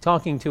he's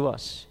talking to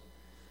us,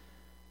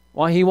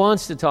 why he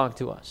wants to talk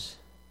to us.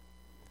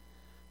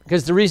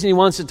 Because the reason he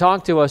wants to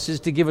talk to us is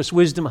to give us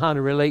wisdom how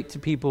to relate to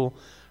people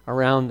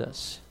around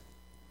us.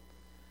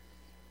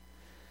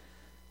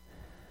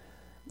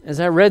 As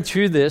I read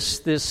through this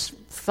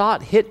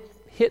thought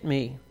hit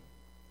me.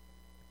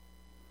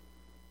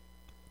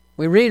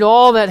 We read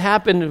all that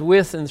happened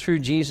with and through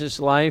Jesus'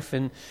 life,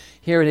 and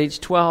here at age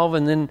 12,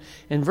 and then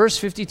in verse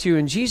 52,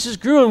 and Jesus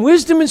grew in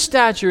wisdom and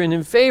stature and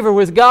in favor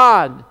with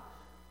God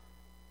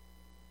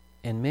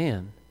and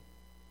man.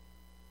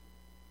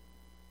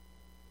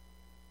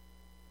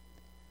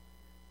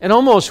 It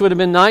almost would have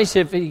been nice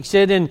if he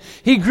said, and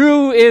he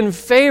grew in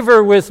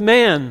favor with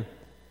man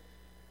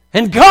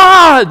and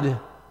God.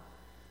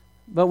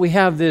 But we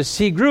have this,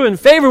 he grew in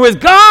favor with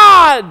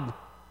God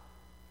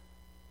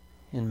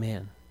and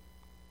man.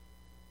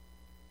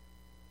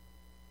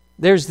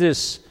 There's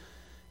this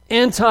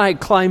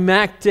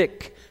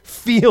anticlimactic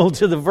feel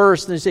to the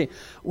verse. And they say,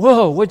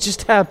 whoa, what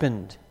just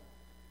happened?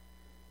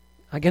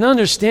 I can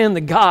understand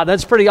the God.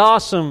 That's pretty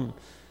awesome.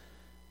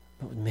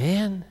 But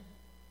man...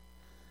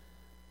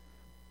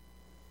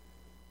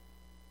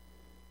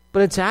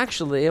 But it's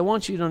actually, I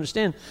want you to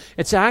understand,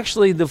 it's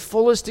actually the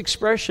fullest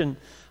expression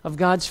of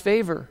God's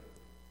favor.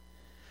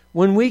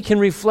 When we can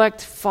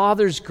reflect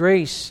Father's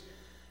grace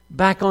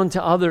back onto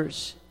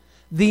others,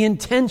 the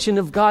intention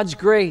of God's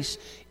grace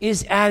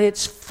is at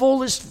its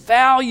fullest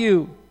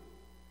value.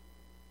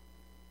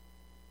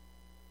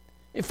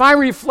 If I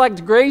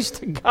reflect grace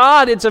to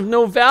God, it's of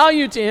no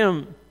value to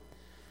Him.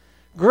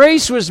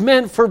 Grace was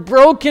meant for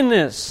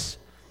brokenness.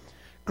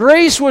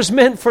 Grace was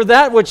meant for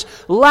that which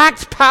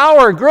lacked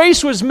power.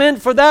 Grace was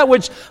meant for that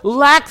which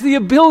lacked the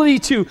ability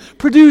to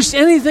produce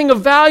anything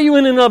of value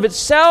in and of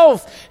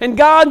itself. And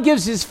God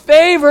gives His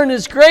favor and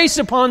His grace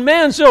upon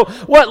man. So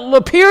what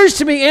appears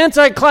to be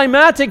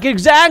anticlimactic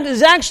is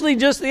actually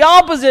just the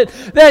opposite.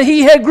 That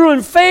he had grew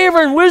in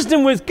favor and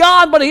wisdom with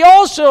God, but he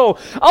also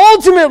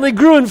ultimately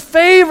grew in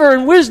favor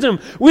and wisdom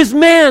with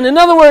man. In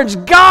other words,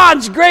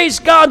 God's grace,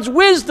 God's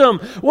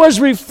wisdom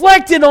was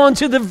reflected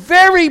onto the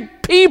very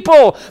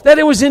people that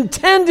it was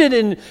intended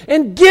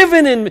and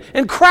given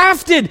and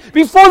crafted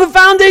before the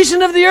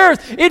foundation of the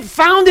earth. It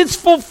found its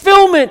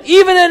fulfillment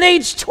even at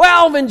age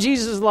 12 in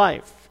Jesus'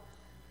 life.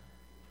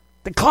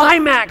 The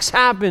climax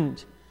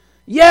happened.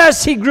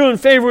 Yes, he grew in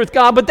favor with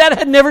God, but that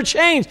had never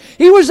changed.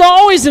 He was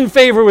always in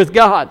favor with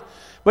God.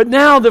 But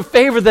now the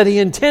favor that he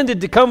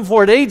intended to come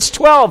for at age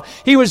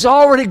 12, he was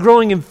already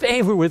growing in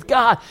favor with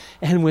God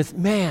and with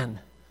man.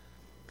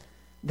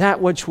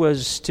 That which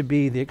was to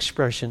be the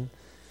expression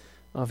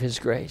of His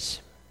grace.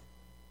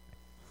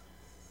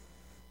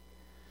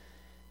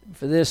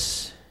 For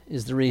this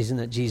is the reason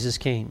that Jesus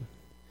came.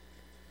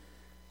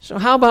 So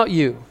how about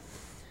you?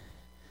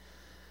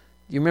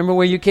 Do you remember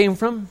where you came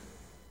from?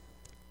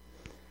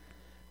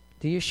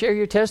 Do you share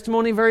your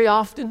testimony very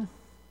often?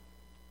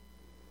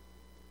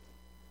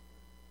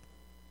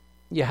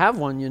 You have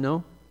one, you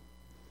know.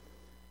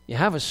 You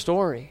have a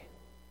story.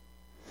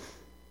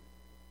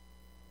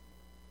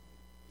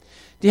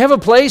 Do you have a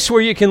place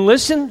where you can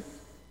listen?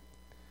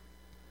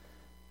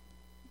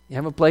 You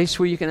have a place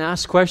where you can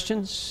ask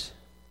questions?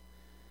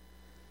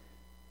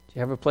 Do you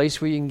have a place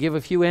where you can give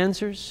a few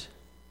answers?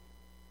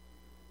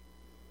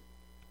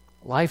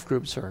 Life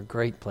groups are a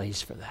great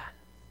place for that.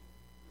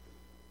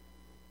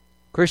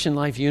 Christian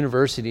Life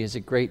University is a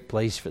great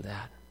place for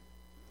that.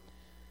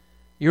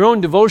 Your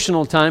own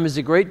devotional time is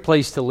a great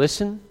place to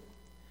listen.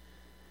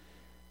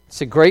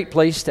 It's a great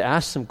place to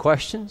ask some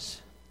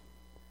questions.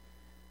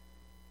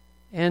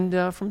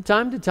 And from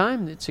time to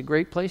time, it's a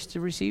great place to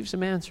receive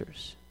some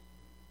answers.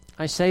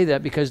 I say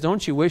that because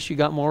don't you wish you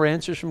got more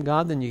answers from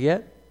God than you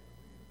get?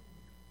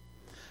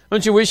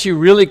 Don't you wish you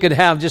really could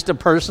have just a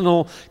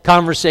personal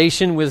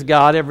conversation with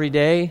God every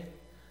day?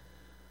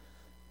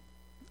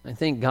 I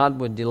think God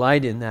would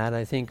delight in that.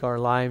 I think our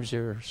lives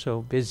are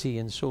so busy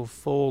and so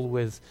full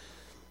with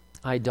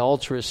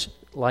idolatrous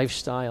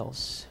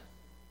lifestyles.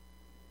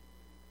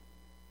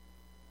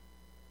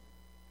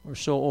 We're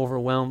so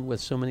overwhelmed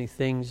with so many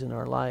things in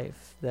our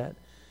life that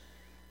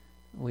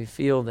we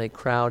feel they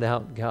crowd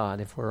out God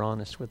if we're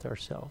honest with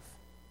ourselves.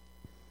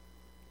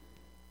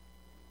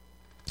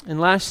 And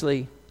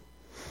lastly,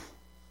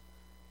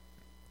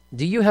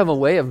 do you have a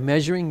way of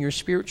measuring your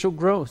spiritual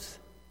growth?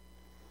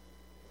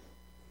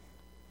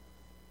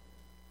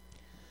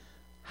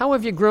 How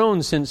have you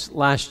grown since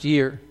last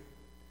year?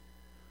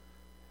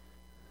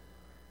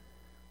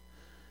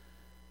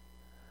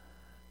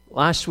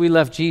 Last we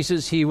left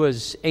Jesus, he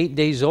was 8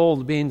 days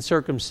old being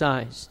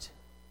circumcised.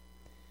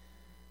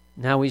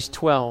 Now he's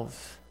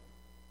 12.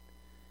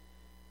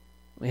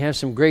 We have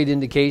some great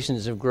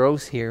indications of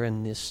growth here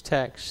in this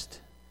text.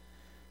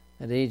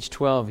 At age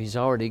 12, he's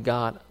already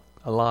got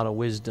a lot of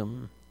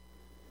wisdom.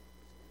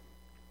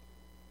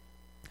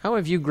 How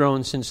have you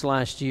grown since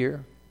last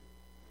year?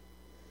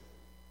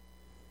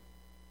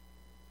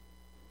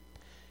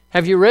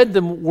 Have you read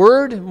the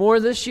Word more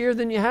this year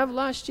than you have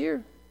last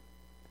year?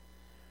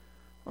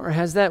 Or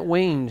has that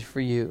waned for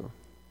you?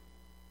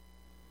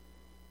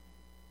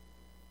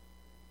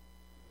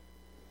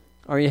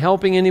 Are you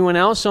helping anyone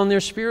else on their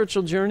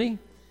spiritual journey?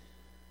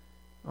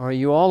 Or are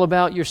you all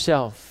about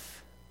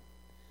yourself?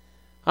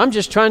 I'm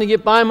just trying to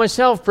get by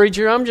myself,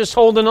 preacher. I'm just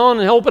holding on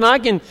and hoping I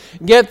can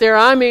get there.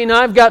 I mean,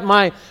 I've got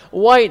my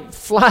white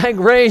flag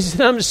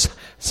raised and I'm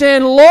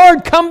saying,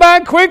 Lord, come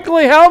back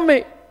quickly, help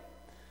me.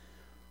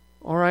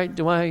 All right,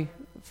 do I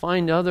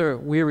find other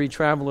weary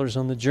travelers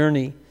on the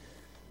journey?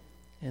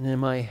 And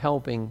am I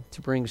helping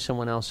to bring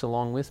someone else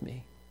along with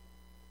me?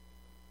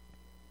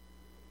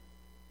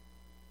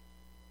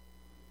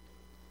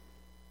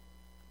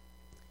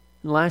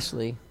 And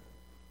lastly,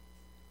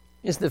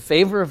 is the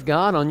favor of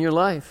God on your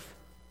life?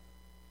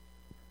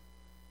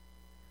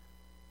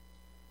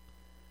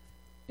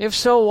 If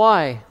so,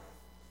 why?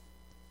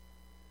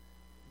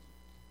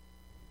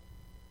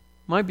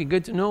 Might be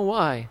good to know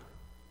why.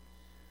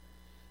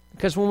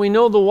 Because when we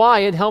know the why,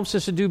 it helps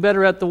us to do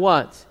better at the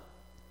what.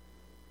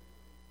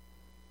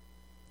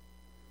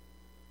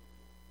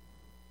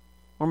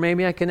 Or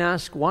maybe I can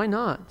ask, why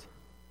not?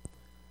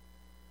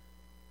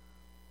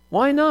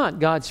 Why not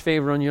God's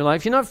favor on your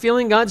life? You're not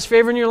feeling God's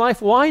favor in your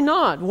life? Why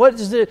not?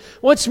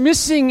 What's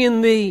missing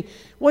in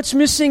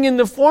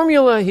the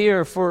formula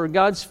here for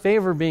God's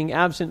favor being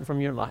absent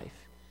from your life?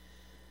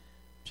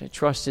 Which I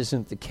trust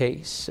isn't the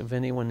case of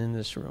anyone in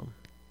this room.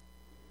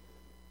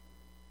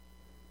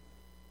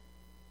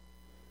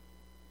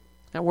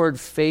 That word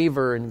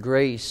favor and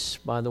grace,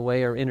 by the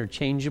way, are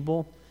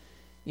interchangeable.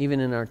 Even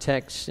in our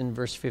text in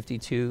verse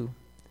 52,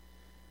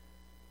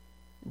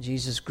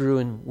 Jesus grew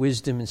in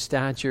wisdom and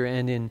stature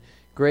and in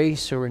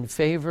grace or in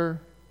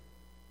favor.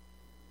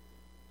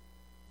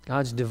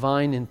 God's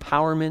divine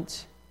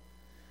empowerment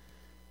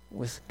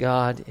with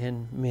God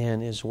and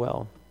man as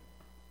well.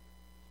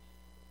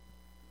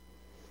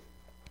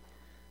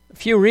 A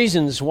few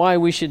reasons why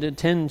we should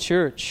attend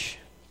church.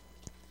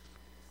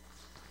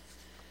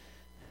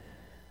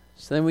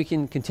 So then we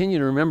can continue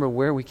to remember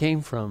where we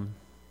came from.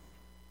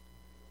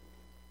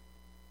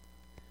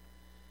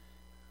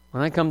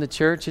 When I come to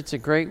church, it's a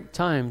great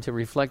time to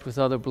reflect with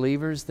other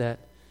believers that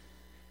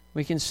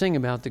we can sing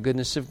about the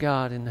goodness of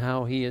God and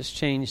how He has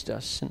changed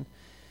us, and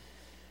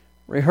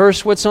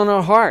rehearse what's on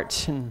our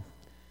heart and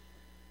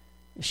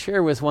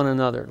share with one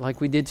another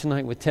like we did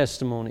tonight with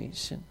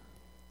testimonies, and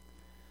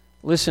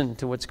listen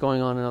to what's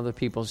going on in other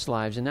people's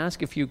lives and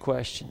ask a few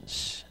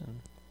questions.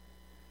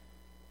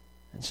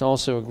 It's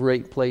also a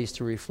great place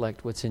to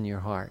reflect what's in your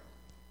heart.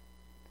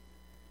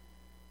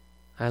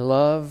 I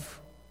love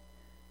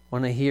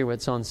when I hear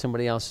what's on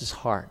somebody else's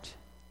heart,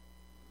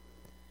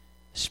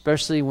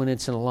 especially when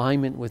it's in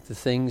alignment with the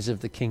things of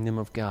the kingdom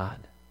of God.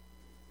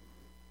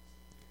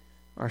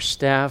 Our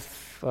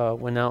staff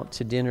went out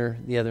to dinner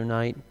the other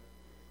night,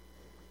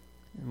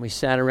 and we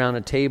sat around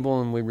a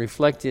table and we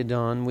reflected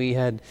on, we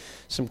had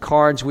some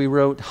cards we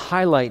wrote,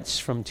 highlights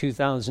from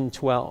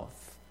 2012.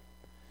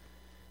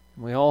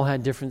 We all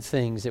had different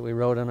things that we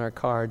wrote on our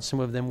cards. Some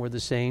of them were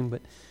the same,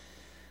 but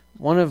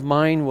one of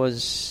mine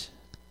was,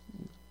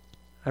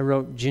 I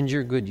wrote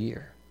Ginger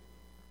Goodyear.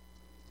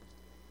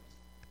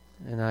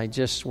 And I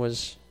just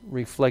was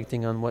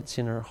reflecting on what's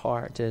in her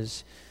heart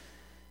as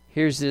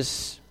here's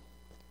this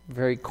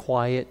very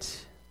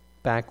quiet,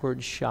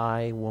 backward,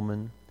 shy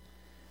woman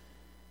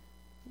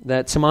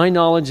that, to my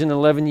knowledge, in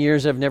 11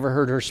 years, I've never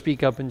heard her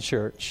speak up in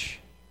church.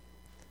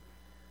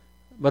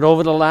 But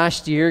over the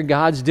last year,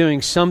 God's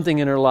doing something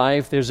in her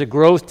life. There's a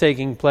growth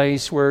taking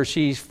place where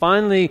she's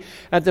finally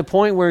at the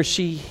point where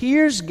she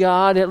hears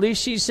God. At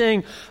least she's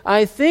saying,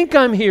 I think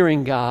I'm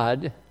hearing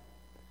God.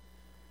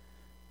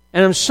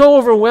 And I'm so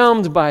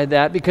overwhelmed by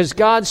that because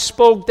God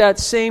spoke that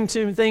same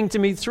thing to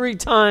me 3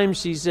 times,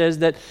 she says,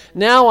 that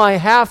now I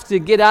have to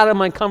get out of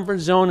my comfort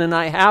zone and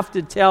I have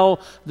to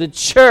tell the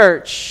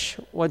church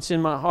what's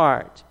in my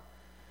heart.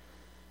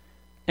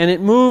 And it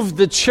moved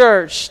the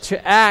church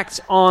to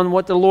act on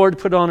what the Lord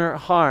put on her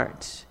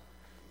heart.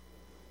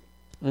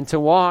 And to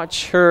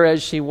watch her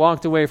as she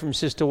walked away from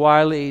Sister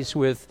Wiley's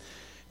with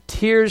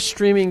tears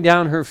streaming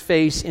down her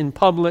face in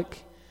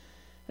public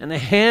and a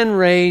hand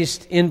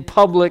raised in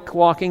public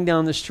walking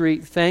down the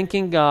street,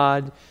 thanking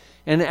God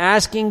and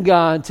asking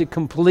God to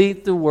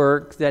complete the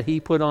work that He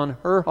put on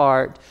her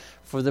heart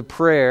for the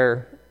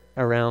prayer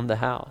around the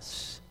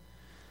house.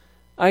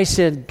 I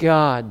said,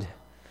 God,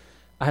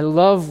 I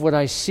love what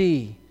I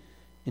see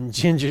in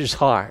Ginger's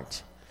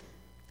heart,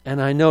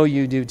 and I know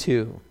you do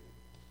too.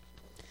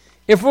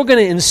 If we're going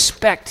to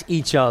inspect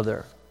each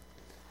other,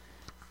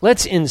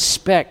 let's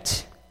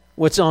inspect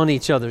what's on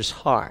each other's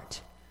heart.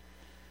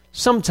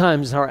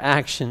 Sometimes our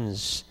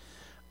actions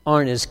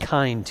aren't as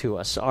kind to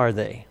us, are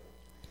they?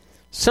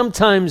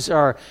 Sometimes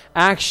our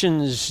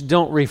actions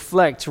don't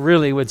reflect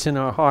really what's in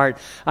our heart.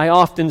 I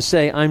often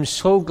say, I'm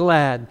so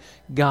glad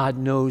God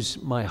knows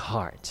my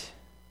heart.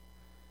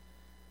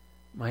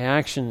 My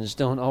actions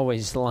don't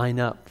always line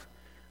up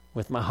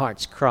with my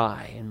heart's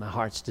cry and my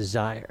heart's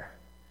desire.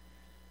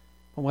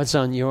 But what's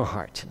on your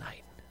heart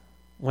tonight?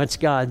 What's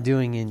God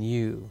doing in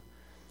you?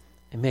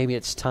 And maybe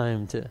it's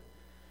time to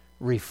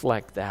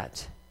reflect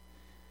that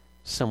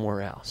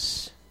somewhere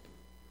else.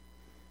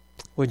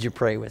 Would you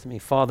pray with me?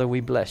 Father, we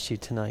bless you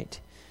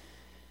tonight.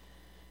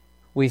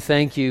 We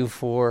thank you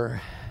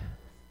for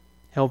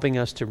helping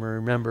us to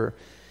remember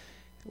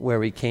where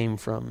we came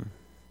from.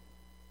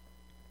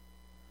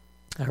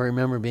 I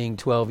remember being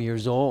 12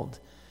 years old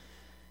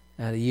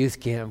at a youth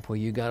camp where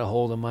you got a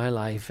hold of my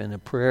life in a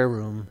prayer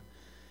room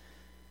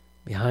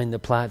behind the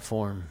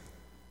platform.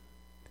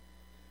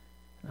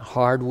 A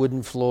hard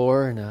wooden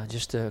floor and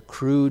just a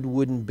crude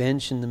wooden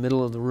bench in the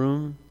middle of the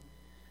room.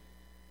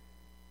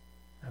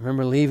 I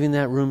remember leaving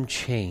that room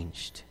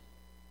changed.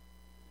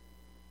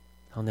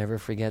 I'll never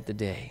forget the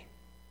day.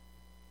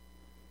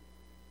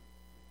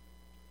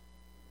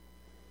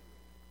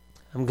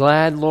 I'm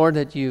glad, Lord,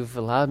 that you've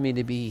allowed me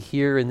to be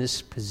here in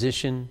this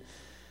position,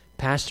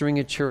 pastoring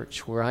a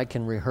church where I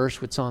can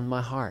rehearse what's on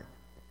my heart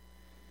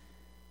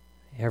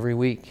every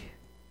week.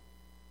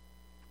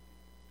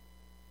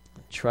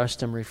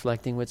 Trust I'm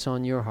reflecting what's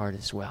on your heart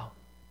as well.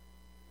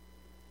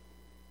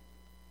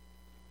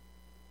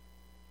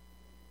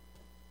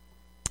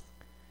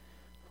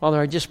 Father,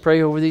 I just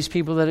pray over these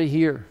people that are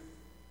here.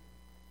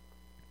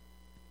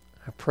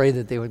 I pray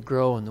that they would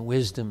grow in the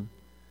wisdom,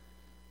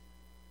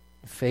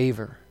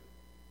 favor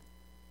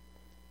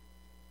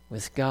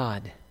with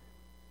God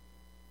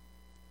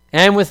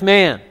and with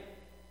man,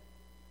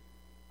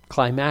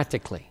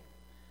 climatically,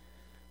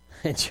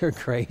 that your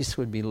grace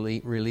would be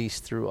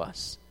released through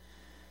us,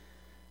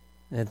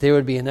 that there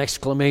would be an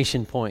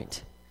exclamation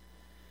point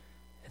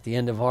at the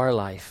end of our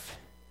life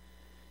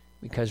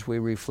because we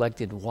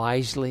reflected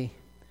wisely,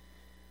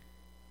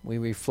 we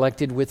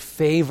reflected with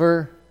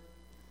favor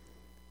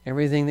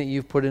everything that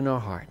you've put in our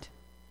heart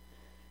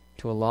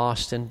to a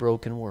lost and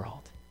broken world.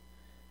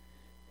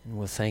 And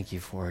we'll thank you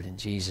for it in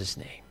Jesus'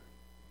 name.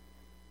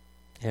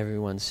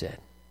 Everyone said,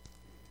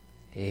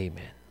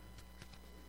 amen.